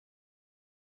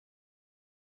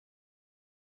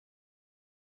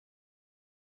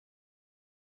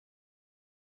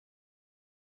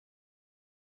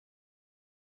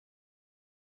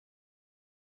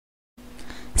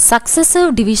Successive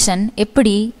division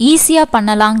எப்படி ஈஸியா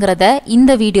பண்ணலாம்ங்கறத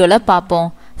இந்த வீடியோல பாப்போம்.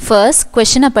 First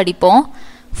question படிப்போம்.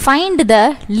 Find the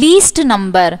least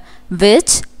number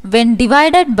which when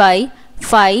divided by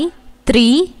 5,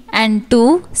 3 and 2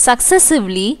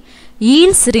 successively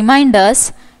yields remainders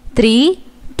 3,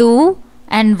 2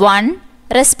 and 1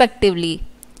 respectively.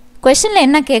 Questionல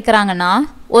என்ன கேக்குறாங்கன்னா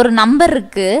ஒரு நம்பர்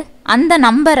இருக்கு அந்த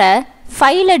நம்பரை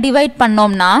 5ல டிவைட்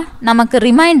பண்ணோம்னா நமக்கு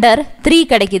ரிமைண்டர் 3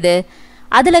 கிடைக்குது.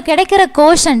 அதுல கிடைக்கிற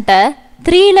கோஷன்ட்ட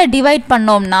 3ல டிவைட்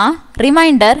பண்ணோம்னா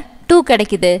ரிமைண்டர் 2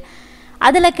 கிடைக்குது.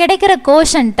 அதுல கிடைக்கிற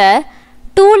கோஷன்ட்ட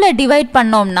 2ல டிவைட்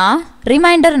பண்ணோம்னா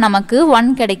ரிமைண்டர் நமக்கு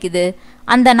 1 கிடைக்குது.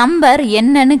 அந்த நம்பர்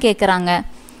என்னன்னு கேக்குறாங்க.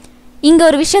 இங்க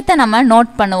ஒரு விஷயத்தை நம்ம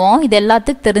நோட் பண்ணுவோம். இது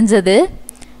எல்லாத்துக்கும் தெரிஞ்சது.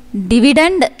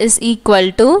 Dividend is equal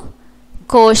to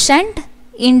quotient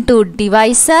into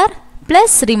divisor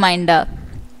plus remainder.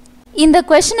 இந்த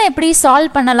क्वेश्चन எப்படி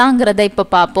சால்வ் பண்ணலாம்ங்கறதை இப்ப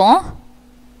பாப்போம்.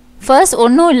 First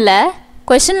ஒண்ணும் இல்ல,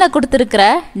 क्वेश्चनல கொடுத்திருக்கிற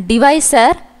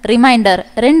divisor remainder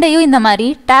ரெண்டையும் இந்த மாதிரி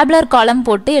tabular column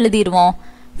போட்டு எழுதிடுவோம்.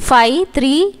 5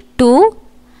 3 2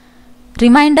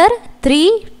 remainder 3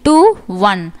 2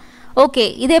 1. ஓகே,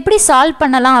 இது எப்படி சால்வ்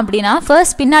பண்ணலாம் அப்படினா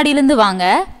first பின்னாடில இருந்து வாங்க.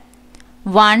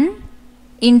 1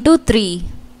 into 3.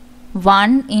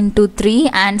 1 into 3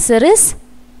 answer is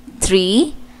 3.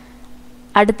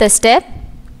 அடுத்த step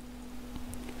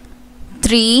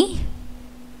 3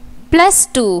 plus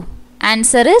 2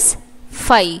 answer is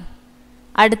 5.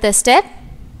 அடுத்த step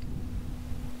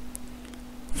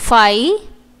 5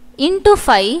 into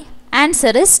 5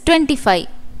 answer is 25.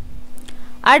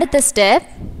 அடுத்த step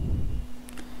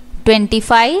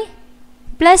 25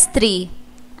 plus 3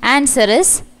 answer is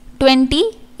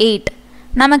 28.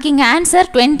 நமக்கு இங்க answer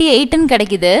 28 ன்னு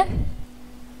கிடைக்குது.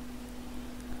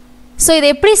 சோ இதை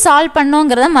எப்படி சால்வ்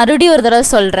பண்ணனும்ங்கறத மறுபடியும் ஒரு தடவை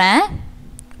சொல்றேன்.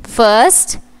 First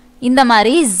இந்த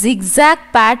மாதிரி zigzag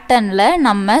patternல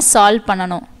நம்ம சால்வ்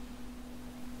பண்ணனும்.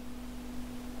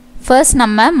 First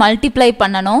நம்ம மல்டிப்ளை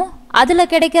பண்ணனும். அதுல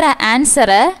கிடைக்கிற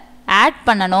ஆன்சரை ஆட்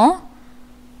பண்ணனும்.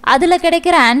 அதுல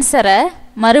கிடைக்கிற ஆன்சரை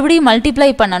மறுபடியும்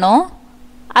மல்டிப்ளை பண்ணனும்.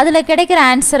 அதுல கிடைக்கிற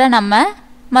ஆன்சரை நம்ம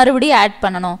மறுபடியும் ஆட்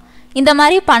பண்ணனும். இந்த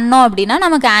மாதிரி பண்ணோம் அப்படினா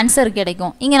நமக்கு ஆன்சர்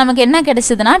கிடைக்கும். இங்க நமக்கு என்ன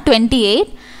கிடைச்சதுனா 28.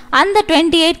 அந்த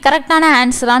 28 கரெக்ட்டான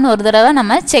ஆன்சரான்னு ஒரு தடவை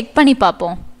நம்ம செக் பண்ணி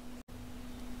பாப்போம்.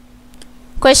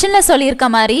 क्वेश्चनல சொல்லிருக்க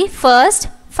மாதிரி first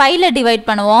 5ல டிவைட்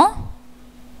பண்ணுவோம்.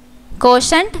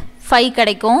 quotient 5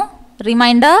 கிடைக்கும்.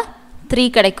 ரிமைண்டர் 3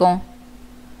 கிடைக்கும்.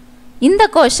 இந்த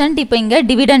quotient இப்போ இங்க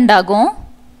டிவிடெண்ட் ஆகும்.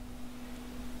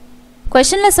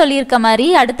 क्वेश्चनல சொல்லிருக்க மாதிரி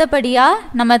அடுத்தபடியா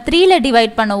நம்ம 3ல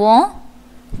டிவைட் பண்ணுவோம்.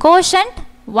 quotient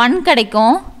 1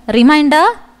 கிடைக்கும்.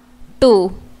 ரிமைண்டர் 2.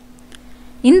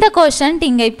 இந்த quotient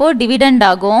இங்க இப்போ டிவிடெண்ட்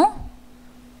ஆகும்.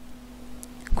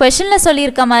 क्वेश्चनல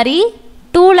சொல்லிருக்க மாதிரி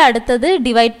 2ல அடுத்தது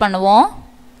டிவைட் பண்ணுவோம்.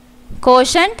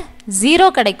 quotient 0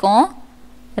 கிடைக்கும்.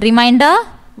 ரிமைண்டர்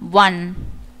 1.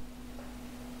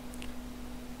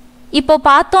 இப்போ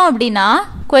பார்த்தோம் அப்படினா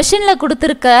क्वेश्चनல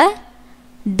கொடுத்திருக்க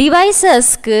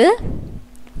டிவைசர்ஸ்க்கு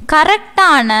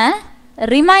கரெக்ட்டான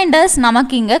ரிமைண்டர்ஸ்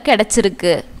நமக்கு இங்க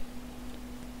கிடைச்சிருக்கு.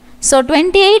 சோ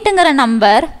 28ங்கற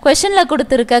நம்பர் क्वेश्चनல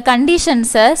கொடுத்திருக்க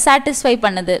கண்டிஷன்ஸை satisfy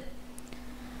பண்ணுது.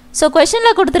 சோ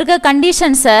क्वेश्चनல கொடுத்திருக்க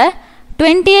கண்டிஷன்ஸை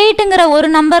 28ங்கற ஒரு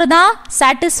நம்பர் தான்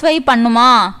satisfy பண்ணுமா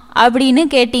அப்படினு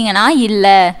கேட்டிங்கனா இல்ல.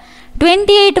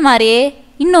 28 மாதிரியே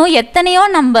இன்னும் எத்தனையோ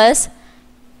நம்பர்ஸ்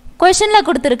क्वेश्चनல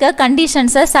கொடுத்திருக்க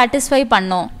கண்டிஷன்ஸை satisfy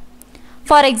பண்ணும்.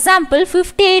 ஃபார் எக்ஸாம்பிள்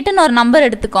 58 ன்னு ஒரு நம்பர்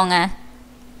எடுத்துக்கோங்க.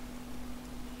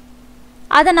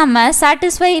 அத நம்ம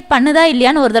satisfy பண்ணுதா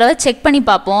இல்லையான்னு ஒரு தடவை செக் பண்ணி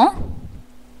பாப்போம்.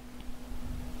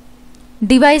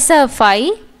 divisor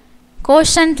 5,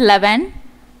 quotient 11,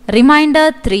 remainder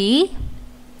 3,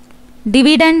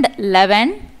 dividend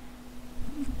 11,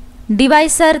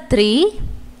 divisor 3,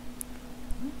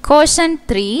 quotient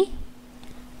 3,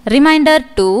 remainder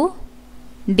 2,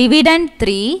 dividend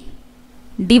 3,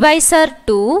 divisor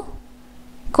 2,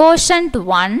 quotient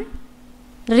 1,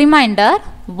 remainder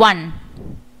 1.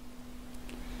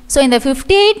 So இந்த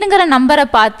 58ங்கற நம்பரை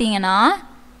பார்த்தீங்கன்னா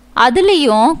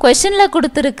அதுலயும் क्वेश्चनல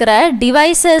கொடுத்திருக்கிற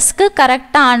டிவைசர்ஸ்க்கு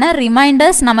கரெக்ட்டான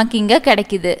ரிமைண்டர்ஸ் நமக்கு இங்க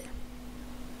கிடைக்குது.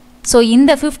 ஸோ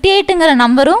இந்த 58ங்கற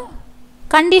நம்பரும்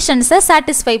கண்டிஷன்ஸை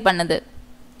satisfy பண்ணுது.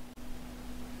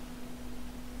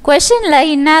 क्वेश्चनல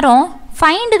இந்நேரம்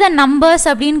find the numbers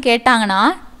அப்படினு கேட்டாங்கன்னா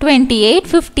 28,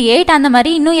 58 அந்த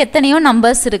மாதிரி இன்னும் எத்தனையோ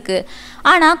நம்பர்ஸ் இருக்கு.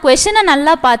 ஆனா क्वेश्चனை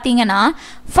நல்லா பாத்தீங்கன்னா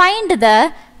find the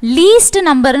least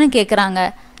numberனு கேக்குறாங்க.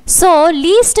 சோ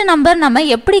least number நம்ம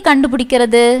எப்படி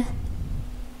கண்டுபிடிக்கிறது?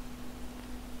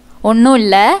 ஒண்ணும்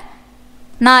இல்ல,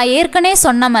 நான் ஏற்கனவே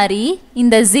சொன்ன மாதிரி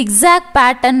இந்த zigzag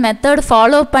pattern மெத்தட்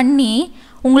ஃபாலோ பண்ணி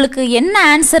உங்களுக்கு என்ன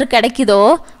ஆன்சர் கிடைக்குதோ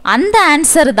அந்த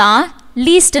ஆன்சர் தான்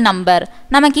லீஸ்ட் நம்பர்.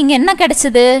 நமக்கு இங்கே என்ன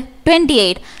கிடைச்சது?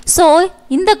 28. ஸோ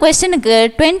இந்த கொஸ்டினுக்கு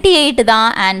 28 தான்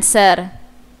ஆன்சர்.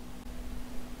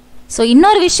 ஸோ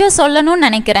இன்னொரு விஷயம் சொல்லணும்னு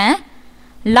நினைக்கிறேன்.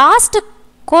 லாஸ்ட்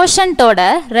கோஷன்ட்டோட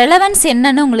ரெலவன்ஸ்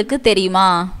என்னன்னு உங்களுக்கு தெரியுமா?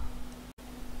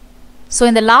 ஸோ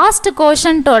இந்த லாஸ்ட்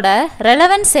கோஷன்ட்டோட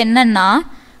ரெலவன்ஸ் என்னன்னா,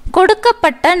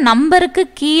 கொடுக்கப்பட்ட நம்பருக்கு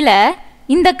கீழே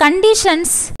இந்த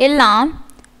கண்டிஷன்ஸ் எல்லாம்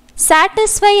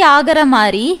சாட்டிஸ்ஃபை ஆகிற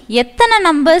மாதிரி எத்தனை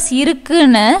நம்பர்ஸ்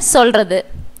இருக்குன்னு சொல்கிறது.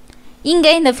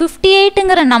 இங்கே இந்த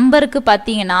 58ங்கிற நம்பருக்கு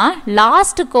பார்த்தீங்கன்னா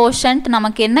லாஸ்ட் கோஷன்ட்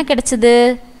நமக்கு என்ன கிடைச்சது?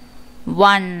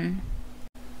 1.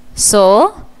 ஸோ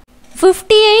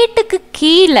 58க்கு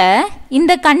கீழே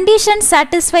இந்த கண்டிஷன்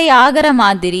சாட்டிஸ்ஃபை ஆகிற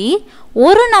மாதிரி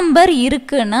ஒரு நம்பர்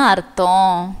இருக்குன்னு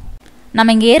அர்த்தம்.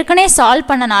 நம்ம இங்கே ஏற்கனவே சால்வ்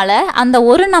பண்ணனால அந்த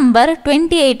ஒரு நம்பர்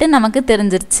 28 நமக்கு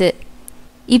தெரிஞ்சிருச்சு.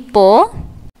 இப்போது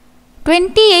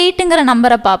 28ங்கிற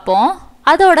நம்பரை பார்ப்போம்.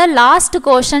 அதோட லாஸ்ட்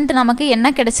கோஷன்ட் நமக்கு என்ன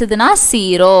கிடைச்சதுன்னா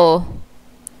 0.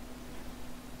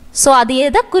 ஸோ அது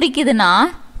எதை குறிக்குதுன்னா,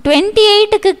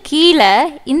 28க்கு கீழே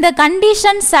இந்த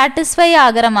கண்டிஷன் சாட்டிஸ்ஃபை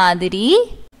ஆகிற மாதிரி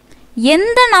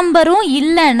எந்த நம்பரும்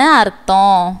இல்லைன்னு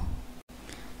அர்த்தம்.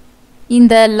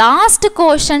 இந்த லாஸ்ட்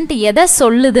கோஷன்ட் எதை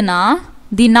சொல்லுதுன்னா,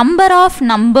 the number of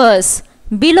numbers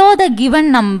below the given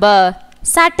number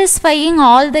satisfying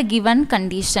all the given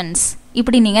conditions.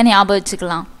 இப்படி நீங்கள் ஞாபகம்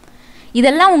வச்சுக்கலாம்.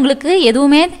 இதெல்லாம் உங்களுக்கு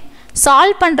எதுவுமே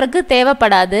சால்வ் பண்ணுறதுக்கு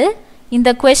தேவைப்படாது. இந்த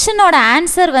கொஷனோட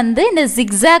ஆன்சர் வந்து இந்த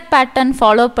ஜிக்ஸாக் பேட்டர்ன்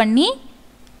ஃபாலோ பண்ணி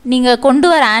நீங்கள் கொண்டு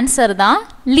வர ஆன்சர் தான்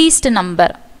லீஸ்ட்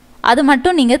நம்பர். அது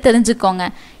மட்டும் நீங்கள் தெரிஞ்சுக்கோங்க.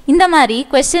 இந்த மாதிரி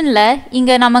கொஷனில்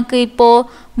இங்கே நமக்கு இப்போது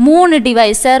 3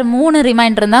 டிவைசர் 3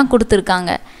 ரிமைண்டர் தான்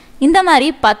கொடுத்துருக்காங்க. இந்த மாதிரி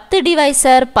 10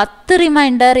 டிவைசர் 10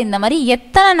 ரிமைண்டர் இந்த மாதிரி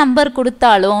எத்தனை நம்பர்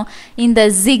கொடுத்தாலும் இந்த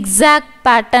ஜிக்ஸாக்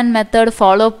பேட்டர்ன் மெத்தட்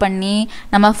ஃபாலோ பண்ணி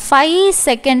நம்ம 5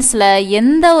 செகண்ட்ஸில்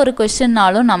எந்த ஒரு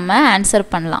கொஷின்னாலும் நம்ம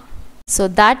ஆன்சர் பண்ணலாம். So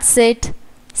that's it.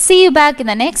 See you back in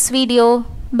the next video.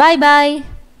 Bye bye.